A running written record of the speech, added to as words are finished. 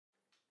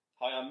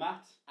Hi, I'm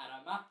Matt. And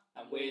I'm Matt.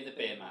 And we're the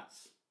Beer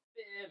Mats.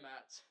 Beer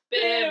Mats.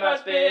 Beer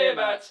Mats, Beer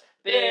Mats.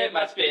 Beer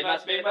Mats, Beer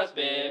Mats, Beer Mats,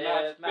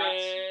 Beer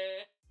Mats.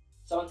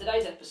 So on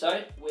today's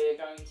episode, we're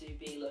going to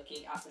be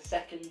looking at the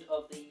second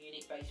of the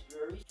Munich-based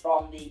breweries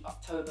from the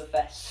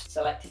Oktoberfest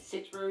selected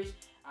 6 breweries,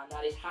 and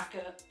that is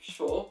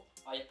Hacker-Pschorr.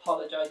 I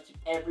apologise to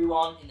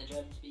everyone in the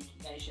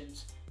German-speaking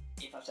nations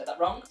if I've said that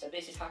wrong. So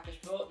this is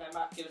Hacker-Pschorr. Now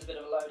Matt, give us a bit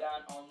of a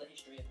lowdown on the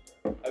history of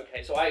the brewery.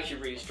 Okay, so I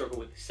actually really struggle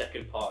with the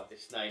second part of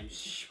this name,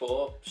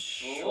 Pschorr.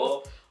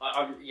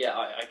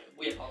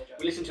 We apologise.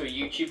 We listened to a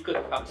YouTube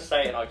clip, I have to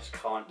say, and I just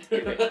can't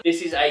give it.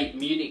 This is a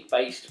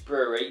Munich-based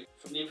brewery.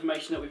 From the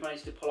information that we've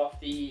managed to pull off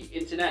the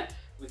internet,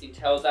 we can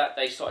tell that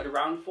they started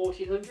around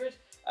 1400.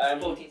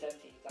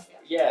 1417, exactly.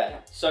 Yeah.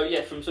 So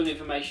yeah, from some of the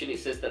information, it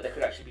says that they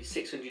could actually be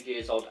 600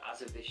 years old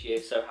as of this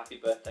year. So happy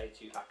birthday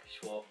to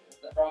Hacker-Pschorr.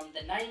 From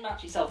the name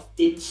match itself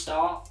didn't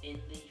start in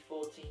the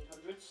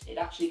 1400s. It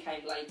actually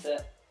came later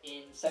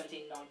in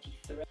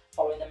 1793,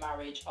 following the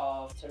marriage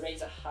of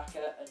Theresa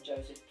Hacker and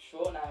Joseph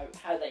Pschorr. Now,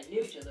 how they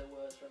knew each other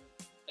was from,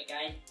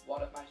 again,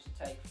 what I've managed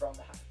to take from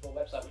the Hacker-Pschorr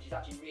website, which is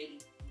actually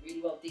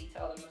really well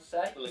detailed, I must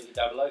say. We'll link it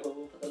down below.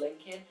 We'll put the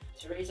link in.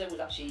 Theresa was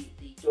actually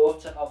the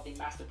daughter of the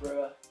master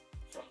brewer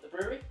from the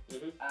brewery,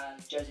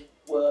 and Joseph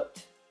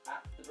worked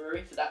at the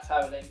brewery, so that's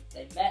how they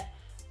met,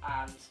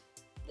 and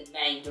the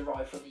name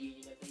derived from the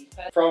union of these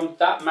pairs. From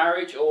that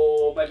marriage,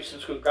 or maybe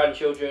subsequent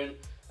grandchildren,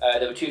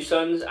 there were 2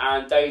 sons,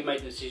 and they made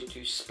the decision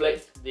to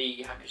split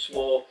the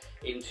Hacker-Pschorr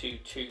into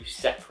 2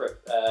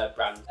 separate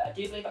brands. I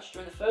do believe that's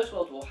during the First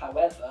World War.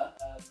 However,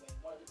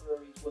 when one of the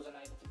breweries was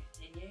unable to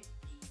continue,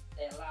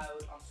 they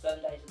allowed on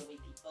certain days of the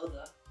week the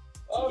other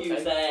to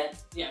use their,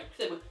 you know,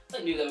 because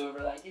they knew they were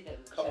related, they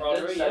were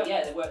camaraderie, so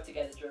yeah, they worked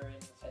together during,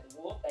 say,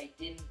 the war. They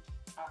didn't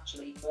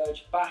actually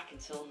merge back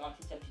until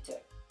 1972.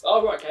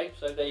 Oh right, okay,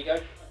 so there you go.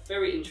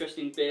 Very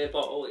interesting beer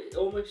bottle. It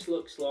almost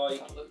looks like,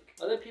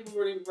 are there people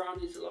running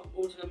around, it's like,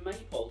 almost like a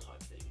maypole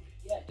type thing?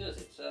 Yeah, it does.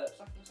 It looks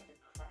like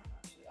a crown,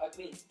 actually. I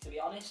mean, to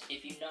be honest,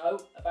 if you know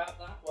about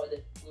that, well,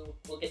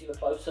 we'll give you a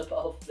close-up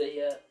of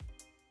the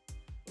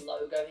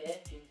logo here,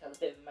 if you can tell a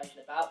bit of information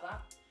about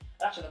that.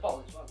 And actually, the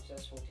bottle as well, it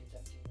says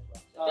 1417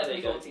 as well. So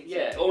definitely 1417.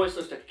 Yeah, it almost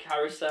looks like a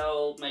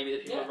carousel. Maybe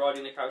the people are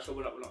riding the carousel,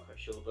 we're not quite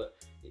sure, but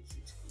it's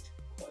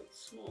quite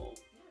small.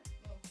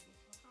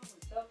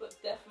 But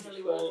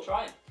definitely worth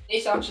trying.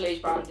 This actually is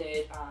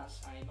branded as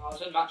a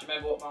Märzen. Matt, do you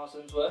remember what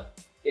Märzens were?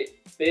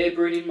 Beer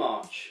brewed in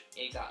March.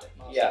 Exactly.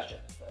 Märzen's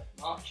German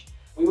for March.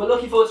 We were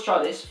looking forward to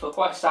try this for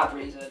quite a sad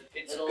reason.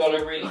 It's got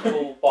a really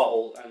cool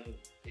bottle, and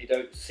you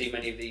don't see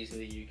many of these in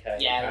the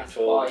UK at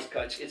all.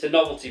 It's a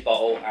novelty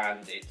bottle, and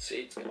it's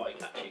quite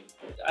catching.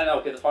 And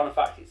okay, the final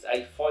fact, it's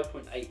a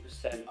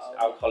 5.8%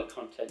 alcoholic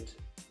content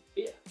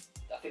beer.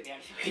 I think the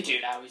only thing we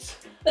do now is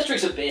let's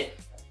drink some beer.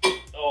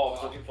 Oh, I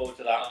was looking forward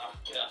to that.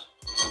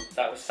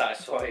 That was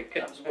satisfying.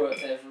 That was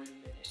worth every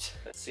minute.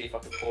 Let's see if I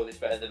can pour this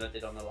better than I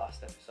did on the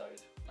last episode.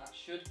 Matt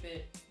should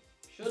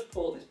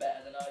pour this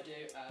better than I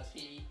do, as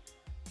he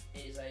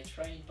is a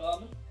trained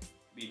barman.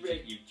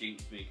 You've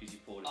jinxed me because you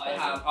poured it. I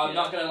have. I'm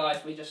not going to lie.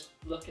 If we just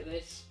look at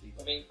this,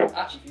 I mean,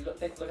 actually, if you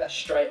look at that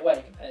straight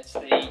away compared to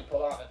the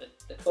Polana,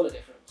 the colour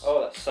difference.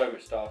 Oh, that's so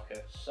much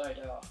darker. So dark.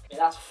 I mean,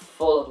 that's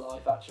full of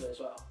life actually as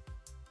well.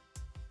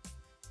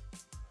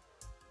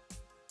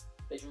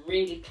 It's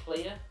really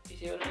clear, if you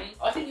see what I mean.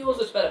 I think yours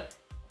looks better,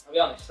 I'll be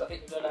honest. I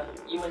think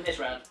you win this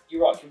round.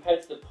 You're right,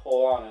 compared to the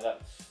Polana,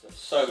 that's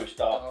so much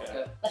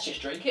darker. Let's just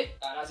drink it.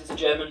 And as it's a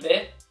German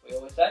beer, we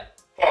always say,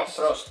 Prost.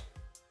 Prost.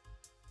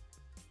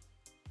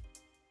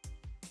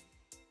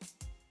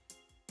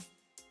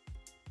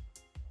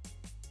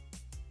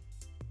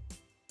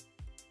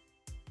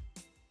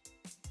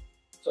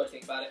 So what do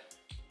you think about it?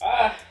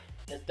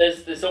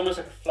 There's almost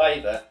like a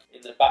flavour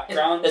in the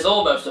background. There's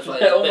almost a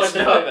flavour.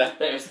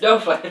 There's no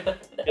flavour.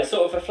 There's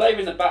sort of a flavour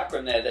in the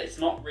background there that it's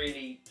not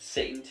really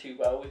sitting too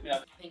well with me.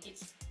 I think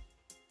it's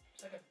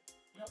like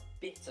not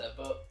bitter,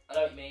 but I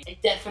know what you mean.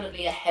 It's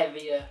definitely a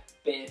heavier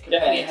beer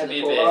compared to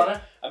the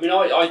Polana. I mean,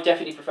 I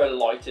definitely prefer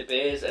lighter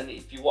beers, and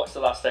if you watch the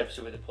last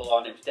episode with the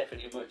Polana, it was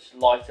definitely a much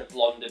lighter,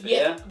 blonder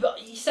beer. Yeah,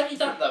 but you say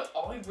that though,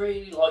 I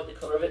really like the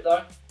colour of it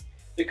though.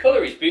 The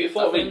colour is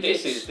beautiful. I mean,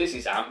 this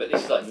is amber.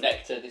 This is like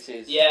nectar. This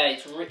is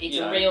it's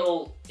a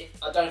real.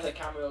 I don't know if the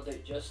camera will do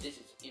it justice.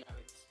 It's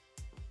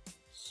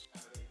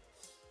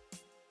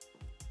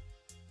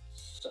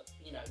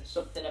there's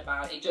something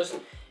about it.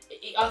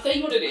 I'll tell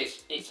you what it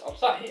is. I'm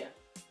sat here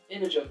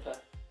in a jumper.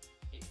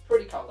 It's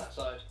pretty cold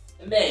outside.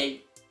 For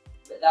me,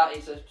 that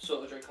is a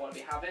sort of drink I want to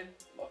be having.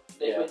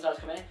 These winter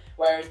come in.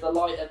 Whereas the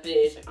lighter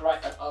beers are great.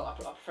 I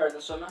prefer in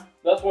the summer.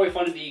 That's why we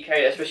find in the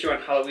UK, especially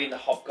around Halloween, the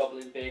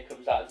Hobgoblin beer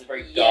comes out as a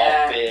very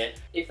dark beer.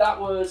 If that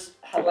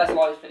had less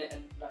life in it,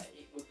 and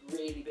it would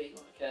really be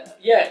like a...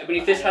 Yeah, I mean,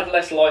 if this had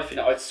less life in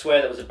it, I'd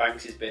swear that was a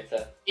Banks's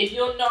bitter. If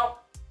you're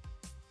not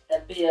a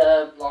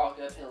beer,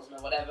 lager, pilsner,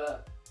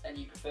 whatever, and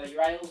you prefer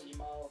your ales and your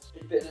malts,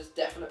 bitters,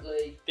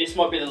 definitely... This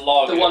might be the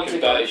lager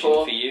conversion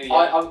for you.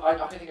 Yeah. I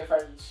can think of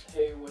friends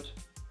who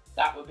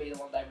that would be the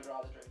one they would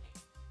rather drink.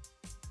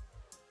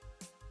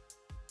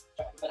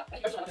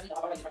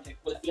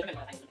 I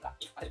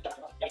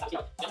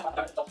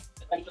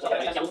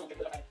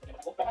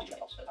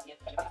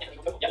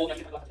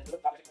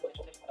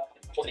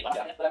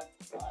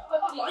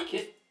like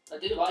it. I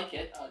do like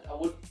it.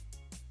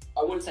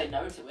 I wouldn't say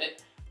no to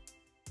it.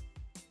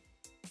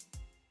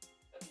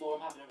 The more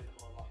I'm having it,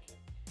 the more I like it.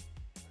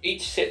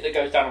 Each sip that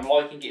goes down, I'm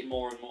liking it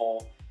more and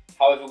more.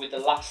 However, with the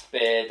last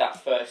beer,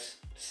 that first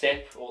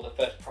sip, or the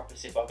first proper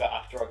sip I got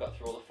after I got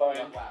through all the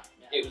foam, wow.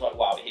 Yeah. it was like,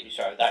 wow, it hit me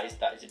straight. That is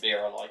a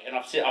beer I like. And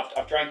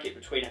I've drank it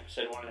between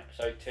episode 1 and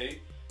episode 2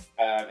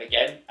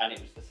 again, and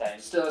it was the same.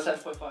 Still a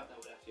 7.5 though,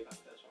 would have to be about the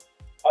first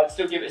one. I'd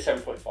still give it a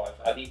 7.5.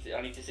 I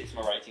need to stick to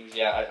my ratings.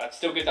 Yeah, I'd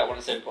still give that one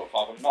a 7.5.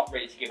 I'm not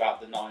ready to give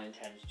out the 9 and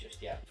 10s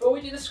just yet. Before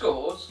we do the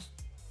scores,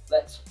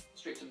 let's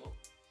streak some more.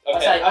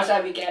 Okay. I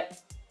say we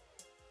get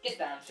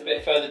down to a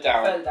bit further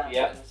down.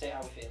 Yeah. And see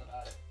how we feel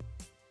about it.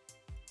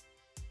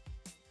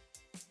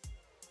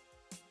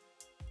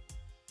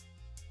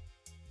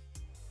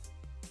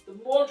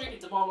 The more I'm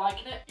drinking, the more I'm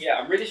liking it. Yeah,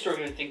 I'm really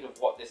struggling to think of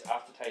what this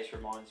aftertaste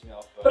reminds me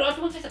of. But I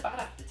don't want to say it's a bad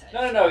aftertaste.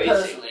 No.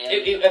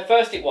 At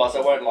first it was,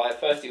 I won't lie, at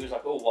first it was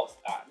like, oh, what's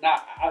that?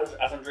 Now,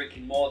 as I'm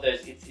drinking more,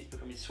 it's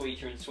becoming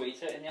sweeter and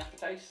sweeter in the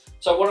aftertaste.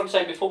 So what I'm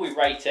saying, before we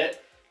rate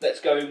it,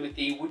 let's go in with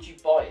the, would you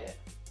buy it?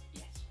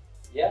 Yes.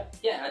 Yeah?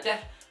 Yeah,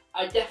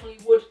 I definitely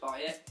would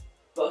buy it,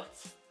 but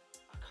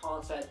I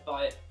can't say I'd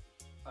buy it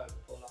over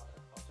Paul Arthur.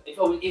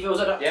 If it was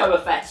at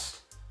Hacker-Pschorr,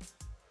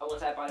 I wouldn't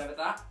say I'd buy it over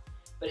that.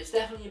 But it's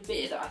definitely a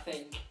beer that I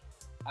think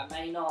I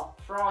may not,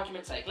 for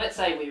argument's sake, let's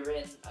say we were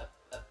in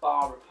a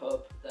bar or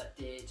pub that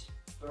did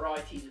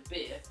varieties of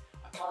beer.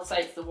 I can't say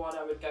it's the one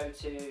I would go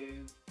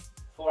to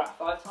 4 out of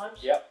 5 times.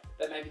 Yep.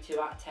 But maybe 2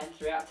 out of 10,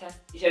 3 out of 10.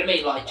 You see what I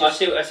mean? Like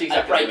just I see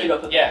exactly break it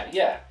up a bit.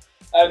 Yeah.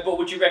 But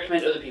would you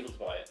recommend other people to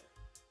buy it?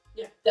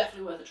 Yeah,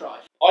 definitely worth a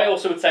try. I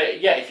also would say,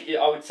 yeah,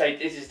 I would say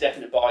this is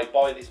definite buy.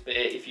 Buy this beer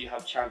if you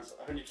have a chance.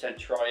 100%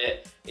 try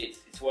it.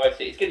 It's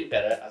worth it. It's getting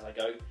better as I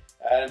go.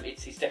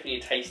 It's definitely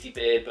a tasty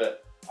beer,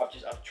 but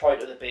I've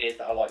tried other beers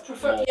that I like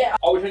more. Yeah.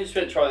 I would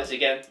 100% try this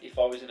again if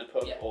I was in a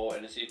pub or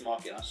in a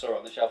supermarket and I saw it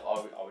on the shelf.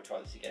 I would try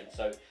this again.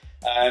 So,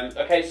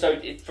 okay, so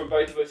from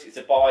both of us, it's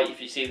a buy.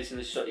 If you see this in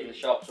the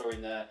shops or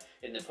in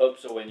the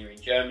pubs or when you're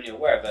in Germany or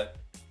wherever,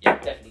 yeah,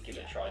 definitely give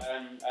it a try.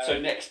 So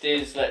next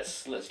is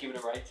let's give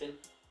it a rating.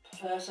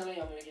 Personally,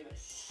 I'm going to give it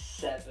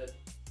 7.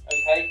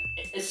 Okay.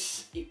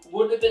 It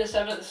wouldn't have been a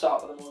 7 at the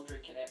start, but the more I'm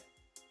drinking it,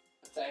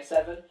 I'd say a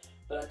 7.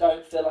 But I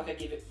don't feel like I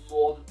give it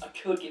more than, I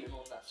could give it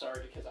more than that,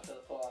 sorry, because I feel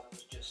the Paul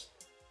was just,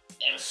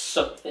 it was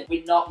something.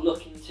 We're not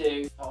looking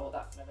to, oh, remember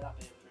that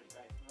beer was really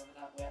great, remember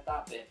that, we had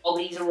that beer. Well,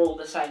 these are all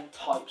the same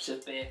types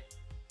of beer.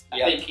 I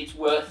think it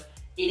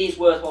is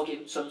worthwhile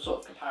giving some sort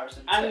of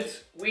comparison and to.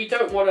 We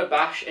don't want to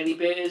bash any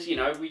beers, you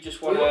know, we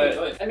just want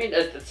to, I mean,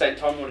 at the same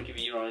time, we want to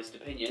give you your honest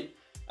opinion.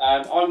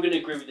 I'm going to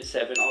agree with the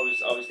 7,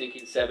 I was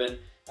thinking 7.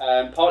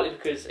 Partly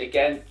because,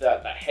 again,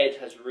 that head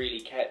has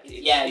really kept,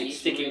 it's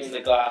sticking really to the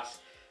glass.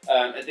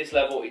 At this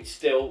level, it's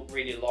still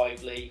really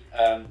lively,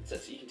 so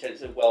you can tell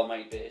it's a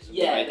well-made beer, so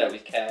we made that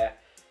with care.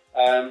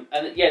 And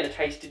yeah, the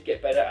taste did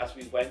get better as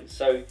we went,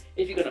 so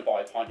if you're going to buy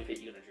a pint of it,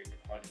 you're going to drink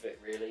a pint of it,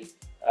 really.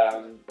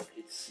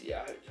 It's,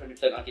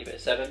 100% I'll give it a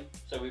 7,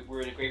 so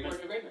we're in agreement. We're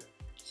in agreement.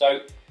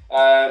 So,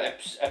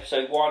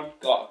 episode 1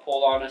 got a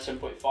Paul Arner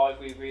 7.5,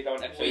 we agreed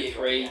on. Episode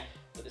 3,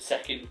 for the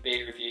second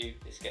beer review,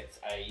 this gets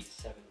a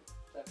 7.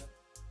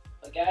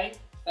 Okay,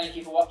 thank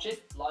you for watching.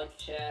 Like,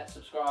 share,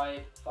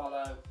 subscribe,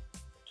 follow,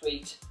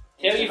 tweet.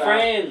 Tell your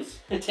friends.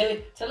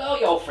 Tell all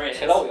your friends.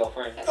 Tell all your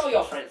friends. Tell all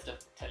your friends to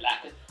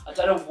that. I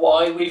don't know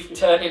why we've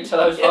turned into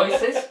those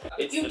voices.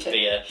 It's the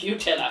beer. You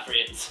tell our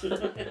friends.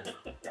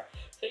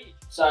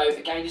 So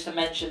again, just to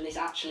mention, this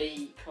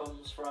actually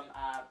comes from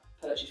our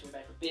purchase we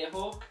made from Beer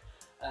Hawk.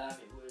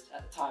 It was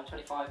at the time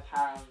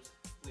 £25,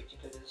 which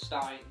included a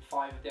stein and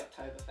 5 of the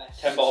Oktoberfest.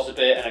 10 bottles of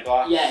beer and a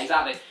glass. Yeah,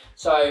 exactly.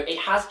 So it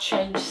has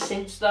changed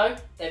since though.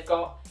 They've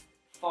got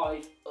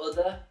 5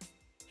 other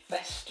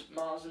Fest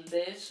Märzen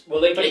beers.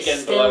 We'll link but it again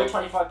it's below.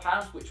 still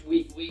 £25, which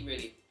we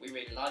really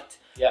liked.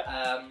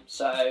 Yeah.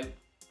 So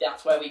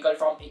that's where we got it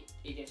from.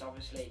 It is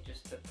obviously,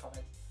 just to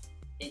comment,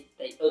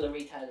 the other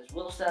retailers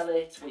will sell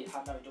it. We've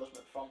had no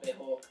endorsement from Beer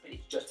Hawk, but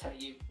it's just telling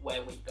you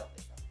where we got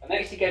this from. And they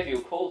actually gave you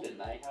a call, didn't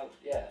they?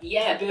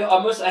 Yeah,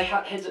 I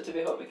had heads up to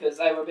Beer Hawk because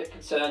they were a bit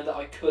concerned that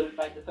I couldn't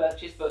make the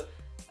purchase, but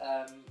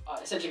I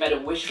essentially made a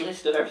wish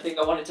list of everything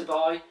I wanted to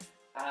buy,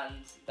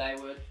 and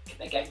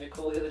they gave me a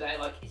call the other day,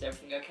 like, is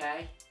everything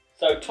okay?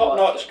 So top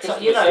notch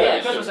customer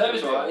service. Customer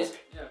service wise.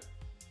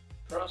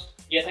 Trust.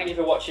 Yeah, thank you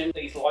for watching.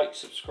 Please like,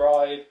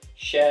 subscribe,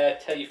 share,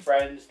 tell your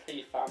friends, tell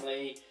your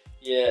family,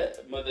 your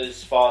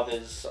mothers,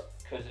 fathers,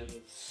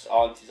 cousins,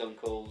 aunties,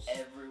 uncles.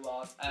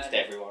 Everyone. Just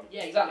everyone.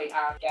 Yeah, exactly.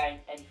 And again,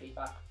 any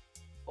feedback,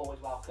 always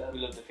welcome. We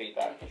love the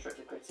feedback. Any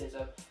constructive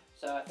criticism.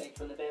 So I think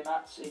from the beer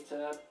mats, it's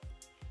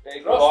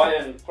big bye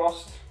and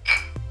crossed.